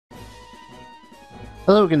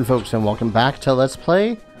Hello again, folks, and welcome back to Let's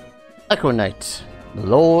Play Echo Knight,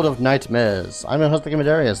 Lord of Nightmares. I'm your host, the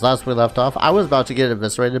Darius. Last we left off, I was about to get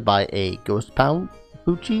eviscerated by a ghost pound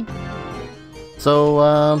Poochie.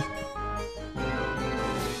 So,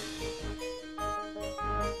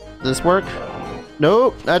 did this work?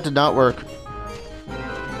 Nope, that did not work.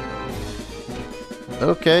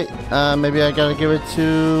 Okay, maybe I gotta give it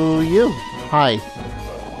to you. Hi.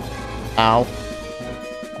 Ow.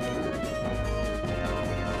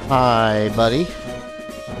 Hi, buddy.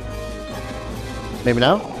 Maybe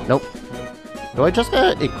now? Nope. Do I just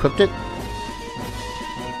get equipped it?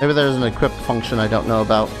 Maybe there's an equip function I don't know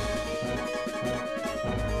about.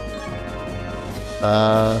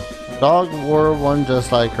 Dog wore one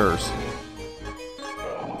just like hers.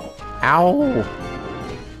 Ow!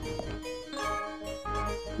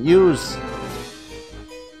 Use!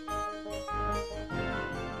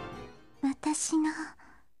 私の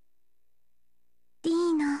リ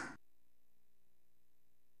ーナ。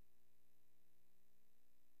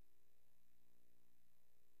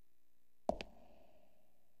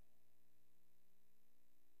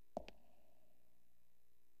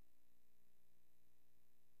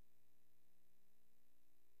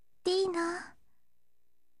リーナ、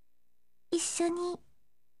一緒に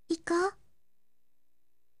行こう。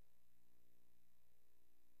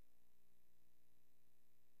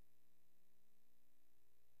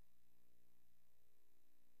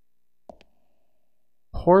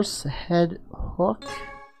Horse head hook?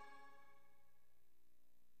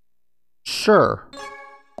 Sure.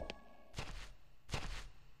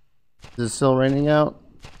 Is it still raining out?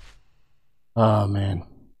 Oh man.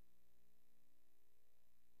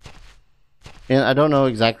 And I don't know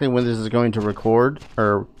exactly when this is going to record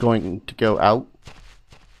or going to go out.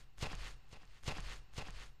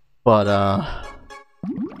 But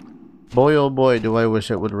boy oh boy do I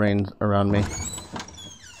wish it would rain around me.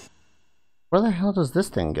 Where the hell does this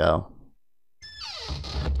thing go?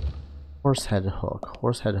 Horse head hook.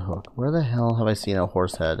 Horse head hook. Where the hell have I seen a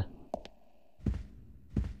horse head?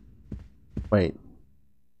 Wait.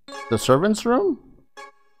 The servant's room?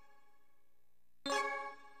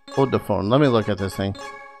 Hold the phone. Let me look at this thing.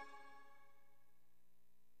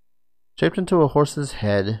 Shaped into a horse's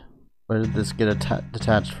head. Where did this get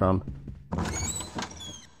detached from?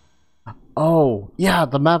 Oh, yeah,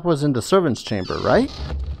 the map was in the servant's chamber, right?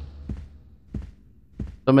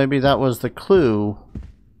 So maybe that was the clue.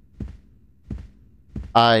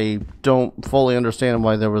 I don't fully understand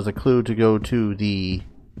why there was a clue to go to the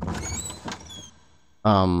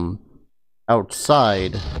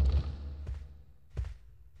outside.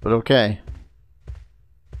 But okay.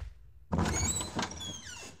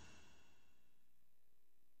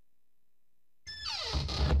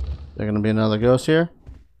 There gonna be another ghost here?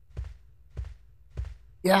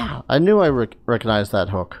 Yeah, I knew I recognized that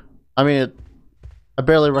hook. I mean, I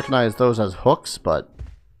barely recognize those as hooks, but...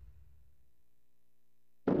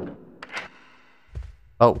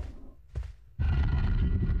 Oh.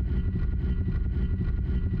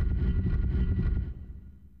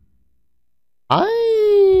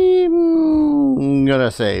 I'm gonna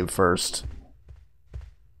save first.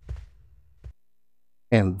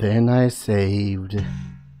 And then I saved.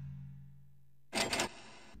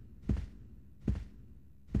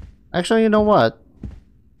 Actually, you know what?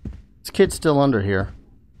 This kid's still under here.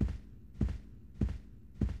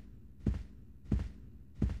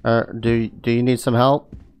 Do you need some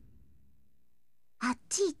help? あっ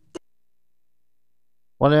ち行って。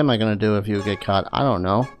 What am I gonna do if you get caught? I don't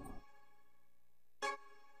know.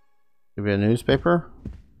 Give you a newspaper?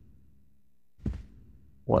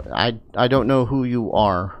 What? I don't know who you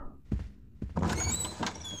are.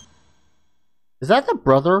 Is that the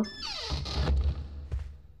brother?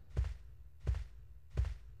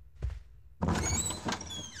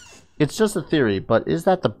 It's just a theory, but is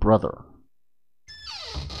that the brother?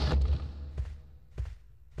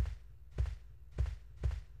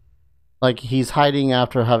 Like, he's hiding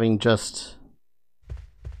after having just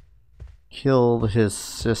killed his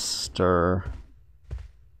sister.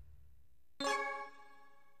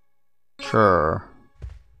 Sure.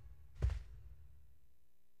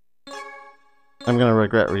 I'm gonna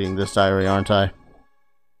regret reading this diary, aren't I?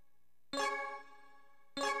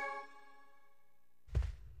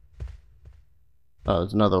 Oh,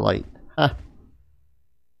 there's another light. Huh.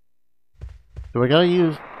 Do I gotta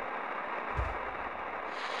use...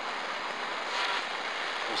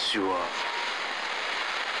 星は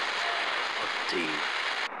立っている。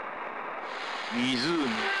湖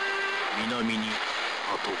南に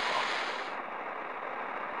鳩が。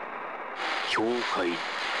教会。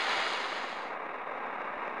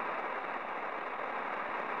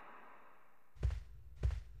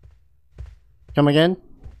Come again?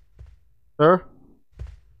 Sir?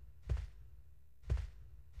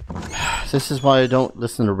 This is why I don't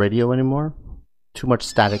listen to radio anymore. Too much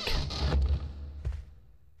static.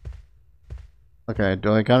 Okay,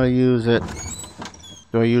 do I gotta use it?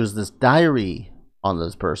 Do I use this diary on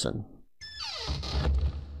this person?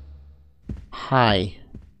 Hi.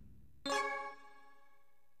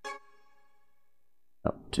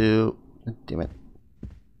 Up to... Damn it.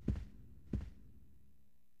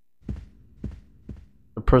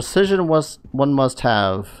 The precision one must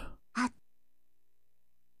have.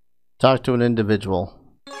 Talk to an individual.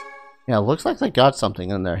 Yeah, it looks like they got something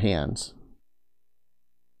in their hands.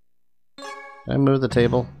 Can I move the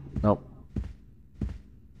table? Nope.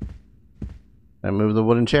 Can I move the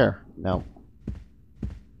wooden chair? No.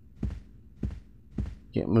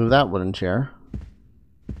 Can't move that wooden chair.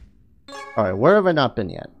 Alright, where have I not been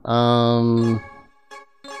yet? No.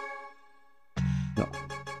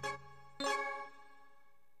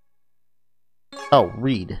 Oh,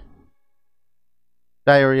 read.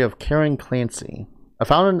 Diary of Karen Clancy. I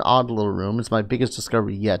found an odd little room. It's my biggest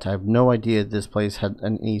discovery yet. I have no idea this place had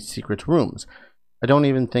any secret rooms. I don't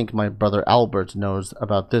even think my brother Albert knows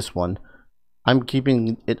about this one. I'm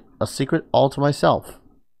keeping it a secret all to myself.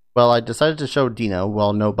 Well, I decided to show Dino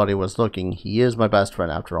while nobody was looking. He is my best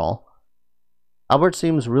friend after all. Albert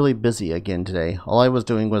seems really busy again today. All I was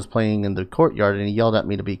doing was playing in the courtyard and he yelled at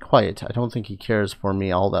me to be quiet. I don't think he cares for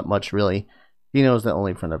me all that much, really. Dino's the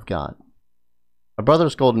only friend I've got. My brother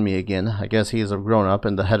scolded me again. I guess he is a grown-up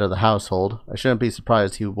and the head of the household. I shouldn't be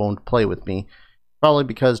surprised he won't play with me. Probably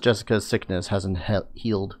because Jessica's sickness hasn't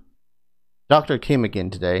healed. Doctor came again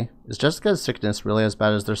today. Is Jessica's sickness really as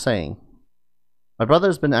bad as they're saying? My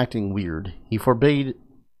brother's been acting weird. He forbid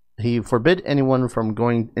anyone from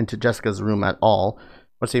going into Jessica's room at all.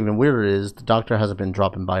 What's even weirder is the doctor hasn't been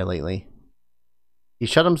dropping by lately. He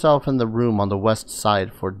shut himself in the room on the west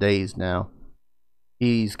side for days now.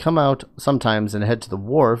 He's come out sometimes and head to the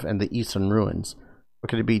Wharf and the eastern ruins. What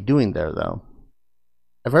could he be doing there, though?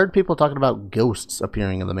 I've heard people talking about ghosts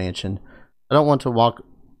appearing in the mansion. I don't want to walk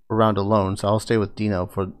around alone, so I'll stay with Dino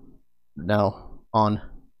for now on.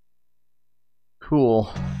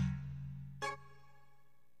 Cool.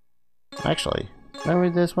 Actually, can I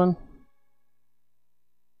read this one?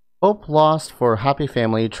 Hope lost for happy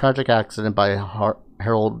family. Tragic accident by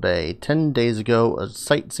Herald Bay. 10 days ago, a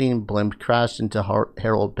sightseeing blimp crashed into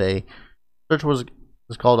Herald Bay. Search was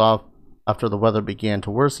called off after the weather began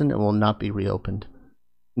to worsen and will not be reopened.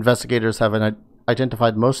 Investigators have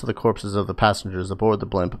identified most of the corpses of the passengers aboard the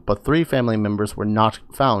blimp, but 3 family members were not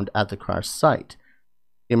found at the crash site.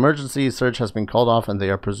 The emergency search has been called off and they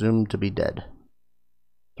are presumed to be dead.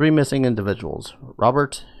 3 missing individuals: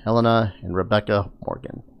 Robert, Helena, and Rebecca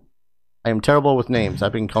Morgan. I am terrible with names.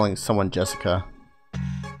 I've been calling someone Jessica.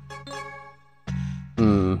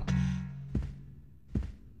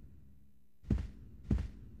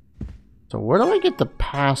 So where do I get the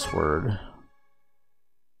password?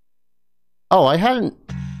 Oh, I'm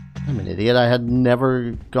an idiot. I had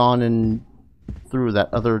never gone in through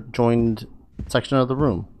that other joined section of the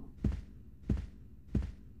room.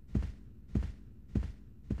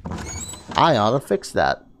 I ought to fix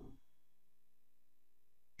that.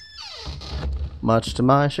 Much to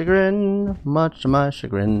my chagrin, much to my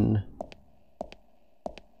chagrin.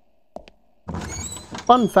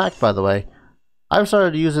 Fun fact, by the way, I've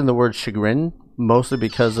started using the word chagrin mostly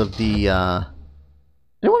because of the,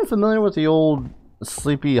 anyone familiar with the old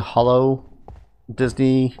Sleepy Hollow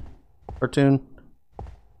Disney cartoon?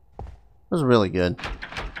 It was really good.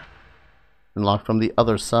 Unlocked from the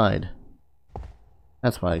other side.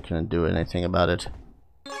 That's why I couldn't do anything about it.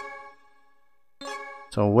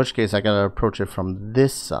 So in which case I gotta approach it from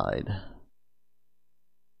this side.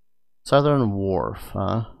 Southern Wharf,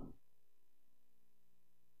 huh?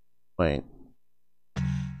 Wait.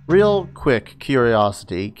 Real quick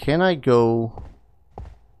curiosity, can I go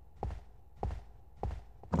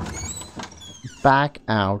back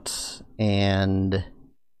out and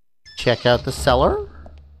check out the cellar?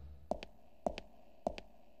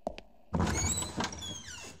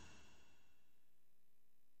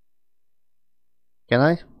 Can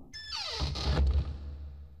I?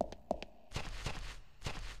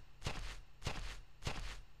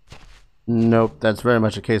 Nope, that's very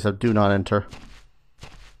much a case of do not enter.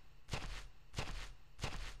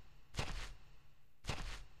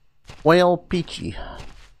 Whale Peachy.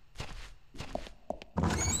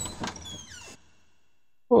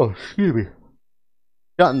 Oh, excuse me.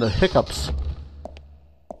 Gotten the hiccups.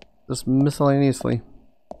 Just miscellaneously.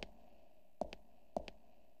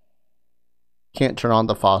 Can't turn on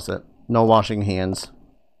the faucet. No washing hands.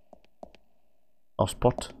 Oh,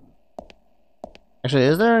 spot. Actually,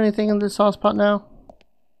 is there anything in this sauce pot now?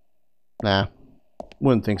 Nah,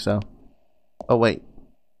 wouldn't think so. Oh wait,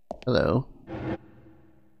 hello.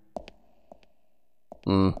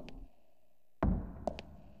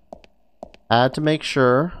 Had to make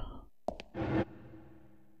sure.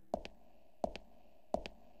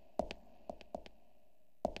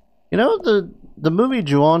 You know, the movie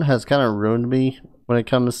Ju-on has kind of ruined me when it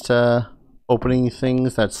comes to opening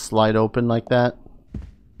things that slide open like that.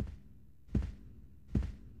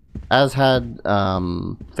 As had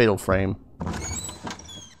Fatal Frame.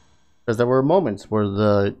 Because there were moments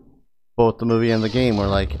where both the movie and the game were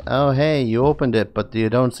like, oh hey, you opened it, but you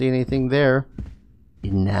don't see anything there.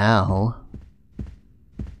 Now.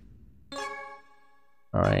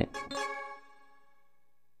 Alright.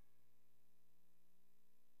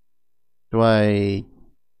 Do I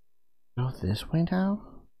go this way now?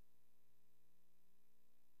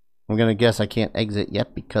 I'm gonna guess I can't exit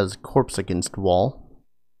yet because corpse against wall.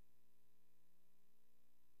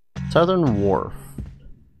 Southern Wharf.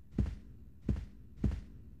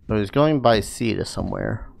 So he's going by sea to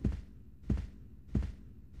somewhere.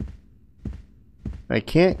 I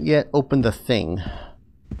can't yet open the thing.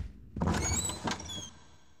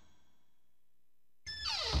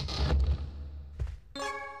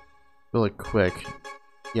 Really quick.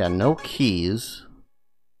 Yeah, no keys.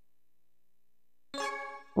 There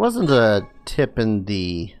wasn't a tip in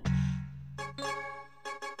the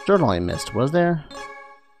journal I missed, was there?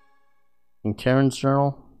 In Karen's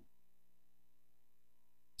journal?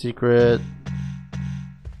 Secret.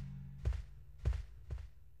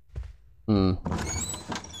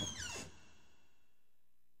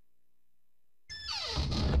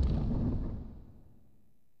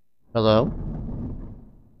 Hello?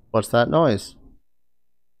 What's that noise?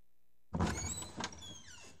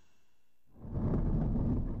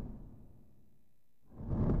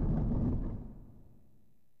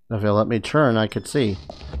 If you'll let me turn, I could see.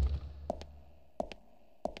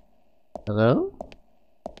 Hello?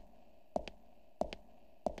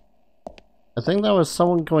 I think that was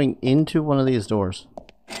someone going into one of these doors.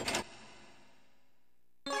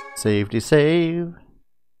 Safety save.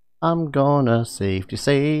 I'm gonna safety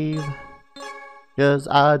save. 'Cause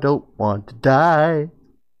I don't want to die.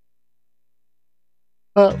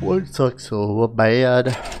 That would suck so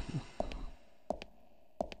bad.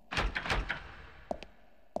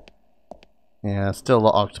 Yeah, still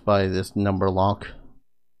locked by this number lock.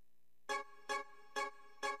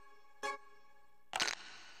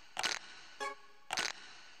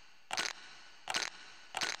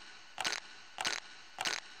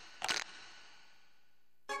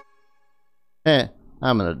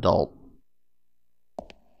 I'm an adult.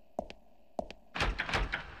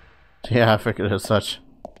 Yeah, I figured as such.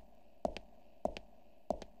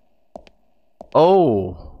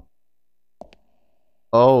 Oh.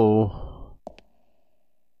 Oh.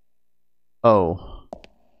 Oh.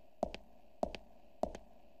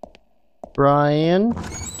 Brian?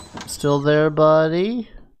 Still there, buddy?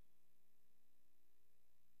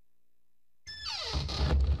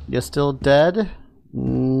 You still dead?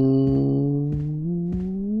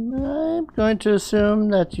 I'm going to assume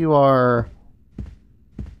that you are...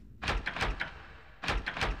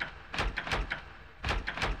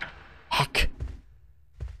 Heck.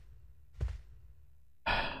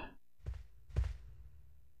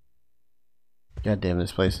 God damn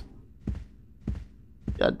this place.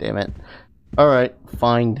 God damn it. Alright,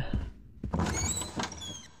 fine.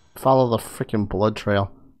 Follow the freaking blood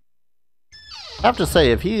trail. I have to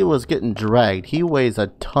say, if he was getting dragged, he weighs a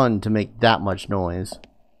ton to make that much noise.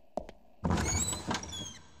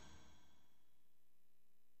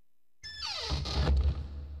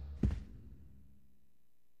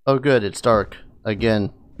 Oh good, it's dark.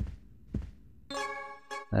 Again.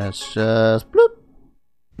 That's just bloop.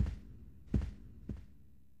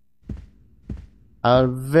 I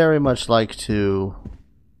would very much like to...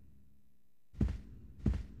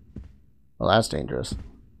 Well, that's dangerous.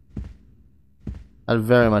 I'd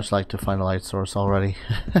very much like to find a light source already.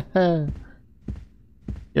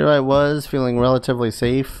 Here I was, feeling relatively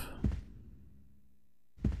safe.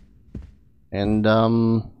 And,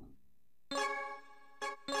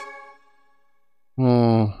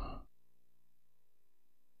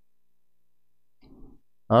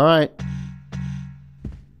 Alright.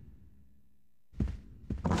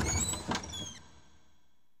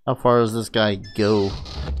 How far does this guy go?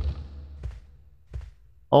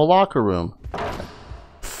 Oh, locker room.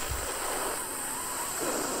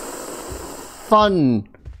 Fun!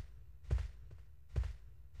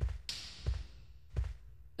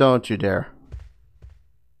 Don't you dare.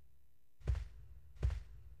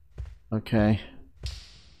 Okay.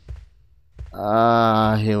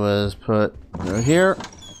 He was put here.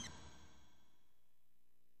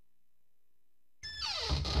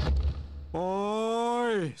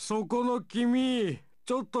 Oi, そこの君、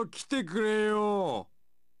ちょっと来てくれよ。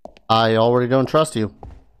I already don't trust you.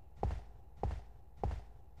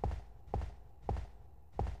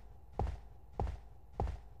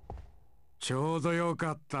 ちょうどよ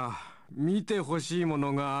かった。見てほしいも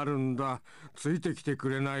のがあるんだ。ついてきてく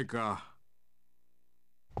れないか。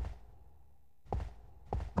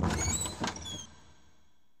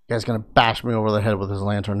Guy's gonna bash me over the head with his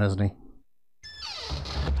lantern, isn't he?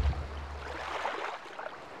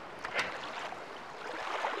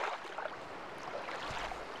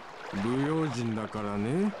 不用心だから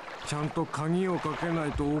ね。ちゃんと鍵をかけな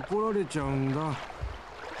いと怒られちゃうんだ。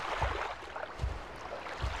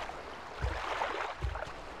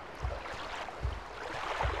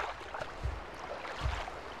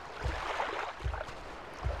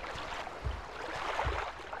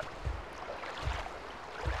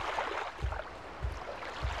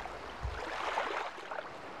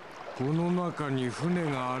この中に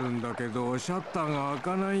船があるんだけどシャッターが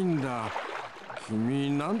開かないんだ。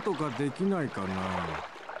君なんとかできないかな。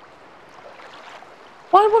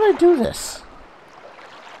 Why would I do this?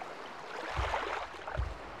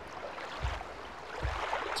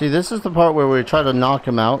 See, this is the part where we try to knock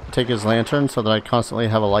him out, take his lantern so that I constantly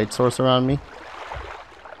have a light source around me.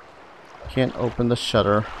 Can't open the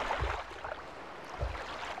shutter.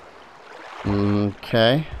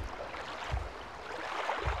 Okay.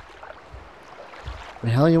 What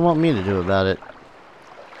the hell you want me to do about it?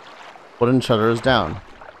 Wooden shutter is down.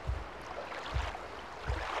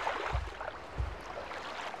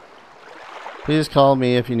 Please call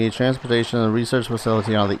me if you need transportation to the research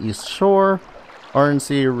facility on the East Shore.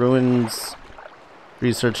 RNC Ruins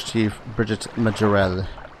Research Chief Bridget Majorel.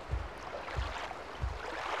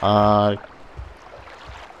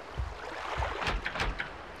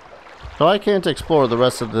 So I can't explore the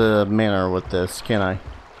rest of the manor with this, can I?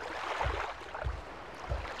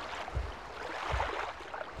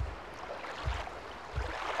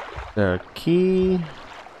 There, key.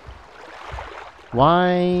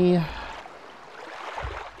 Why?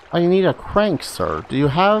 Oh, you need a crank, sir. Do you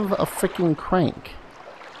have a freaking crank?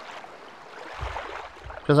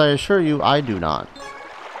 Because I assure you, I do not.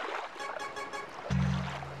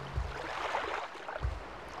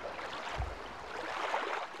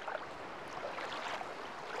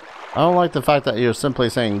 I don't like the fact that you're simply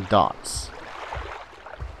saying dots.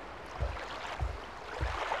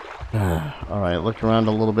 Alright, look around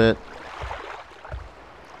a little bit.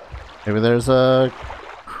 Maybe there's a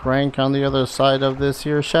crank on the other side of this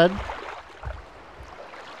here shed?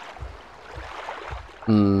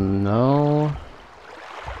 No.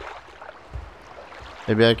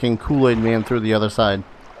 Maybe I can Kool-Aid Man through the other side.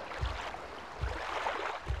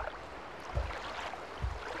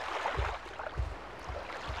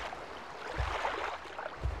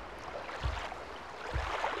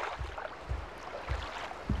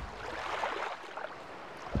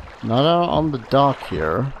 Not out on the dock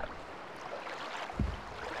here.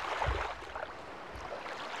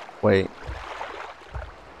 Wait.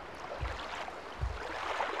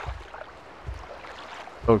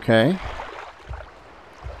 Okay.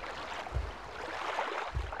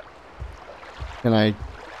 Can I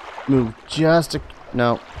move just a...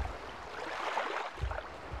 No.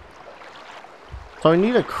 So I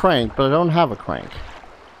need a crank, but I don't have a crank.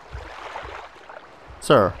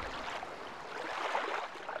 Sir.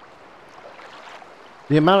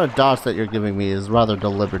 The amount of dots that you're giving me is rather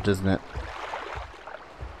deliberate, isn't it?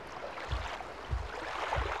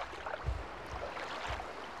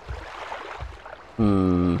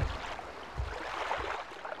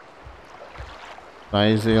 Can I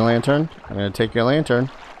use your lantern? I'm gonna take your lantern.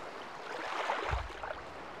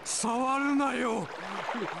 触るなよ。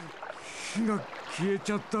火が消え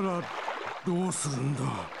ちゃったらどうするんだ。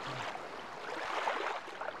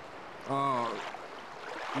あ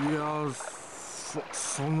あ、いや、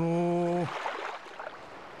その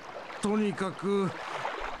とにかく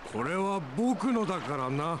これは僕のだから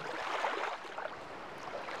な。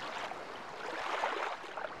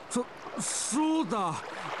そうだ、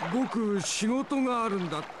僕仕事があるん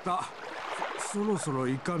だった。そろそろ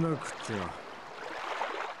行かなくちゃ。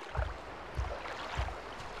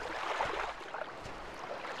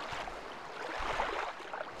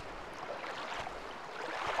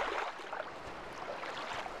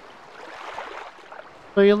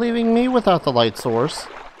So you're leaving me without the light source?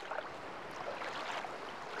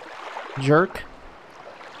 Jerk.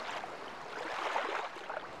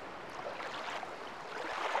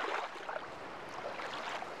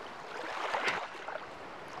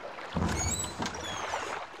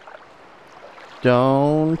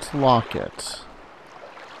 Don't lock it.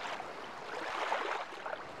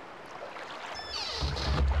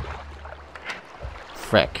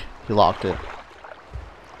 Frick, he locked it.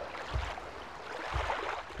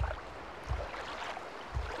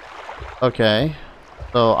 Okay,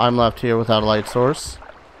 so I'm left here without a light source.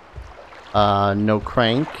 No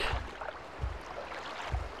crank.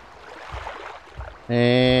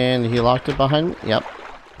 And he locked it behind me? Yep.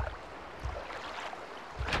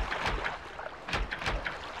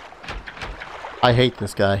 I hate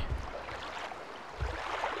this guy.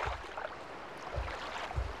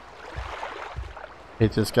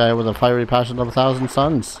 Hate this guy with a fiery passion of 1,000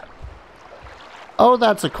 suns. Oh,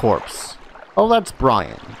 that's a corpse. Oh, that's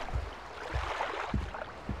Brian.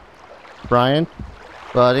 Brian?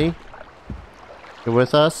 Buddy? You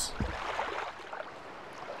with us?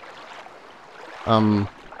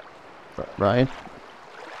 Brian?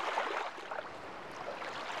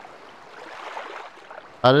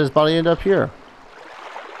 How did his body end up here?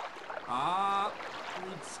 あー、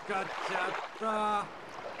見つかっちゃった。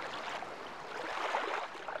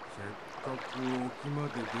せっかく沖ま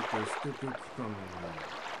で出て捨ててきたのに。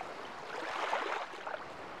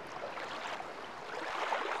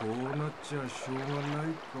こうなっちゃしょうがな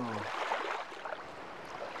いか。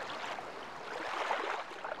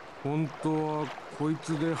本当はこい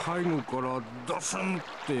つで背後からドスンっ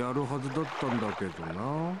てやるはずだったんだけど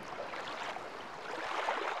な。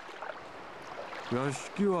屋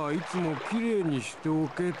敷はいつもきれいにしてお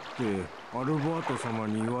けってアルバート様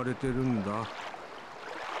に言われてるんだ。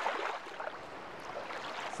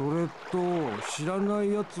それと知らな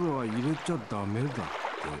いやつは入れちゃダメだって。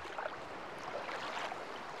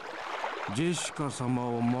ジェシカ様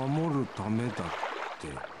を守るためだって。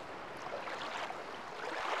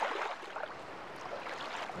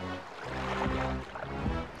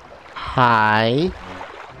Hi.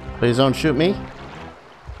 Please don't shoot me.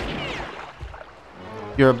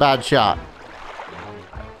 You're a bad shot.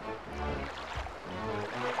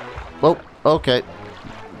 Well, okay.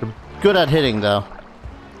 You're good at hitting, though.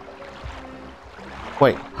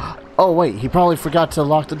 Wait. Oh, wait. He probably forgot to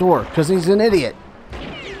lock the door, because he's an idiot.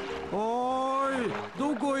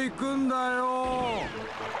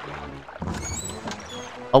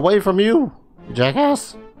 Away from you,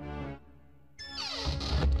 jackass.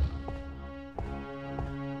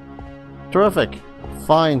 Terrific.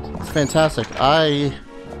 Fine. It's fantastic. I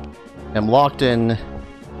am locked in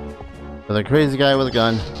with a crazy guy with a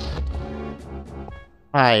gun.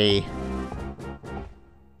 Hi.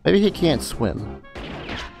 Maybe he can't swim.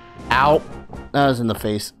 Ow. That was in the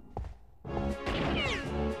face.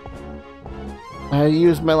 I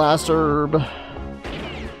used my last herb.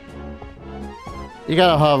 You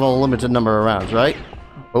gotta have a limited number of rounds, right?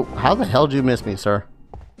 Oh, how the hell did you miss me, sir?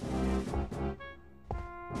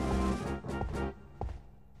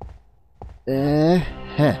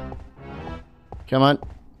 Come on.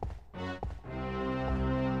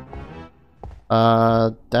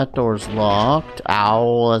 That door's locked.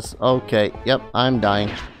 Ow, that's okay. Yep, I'm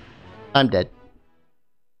dying. I'm dead.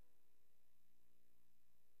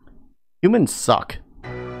 Humans suck.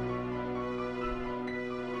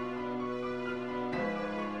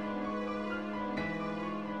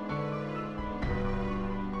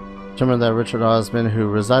 Determined that Richard Osmond, who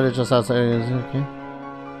resided just outside, is okay.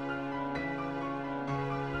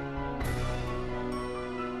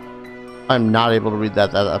 I'm not able to read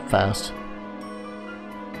that fast.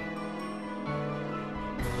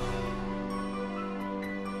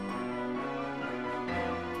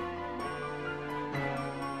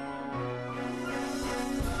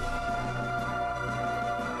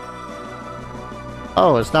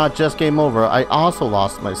 Oh, it's not just game over. I also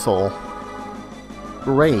lost my soul.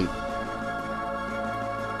 Great.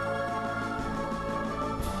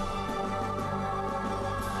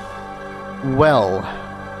 Well.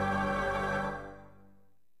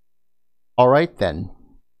 Alright then.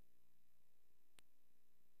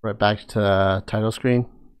 Right back to the title screen.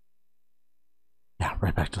 Yeah,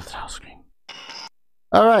 right back to the title screen.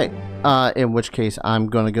 Alright. In which case, I'm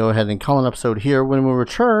going to go ahead and call an episode here. When we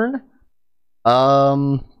return, I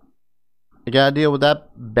gotta deal with that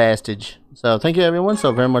bastage. So thank you everyone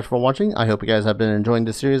so very much for watching. I hope you guys have been enjoying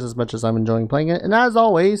this series as much as I'm enjoying playing it. And as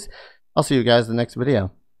always, I'll see you guys in the next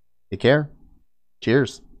video. Take care.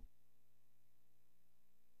 Cheers.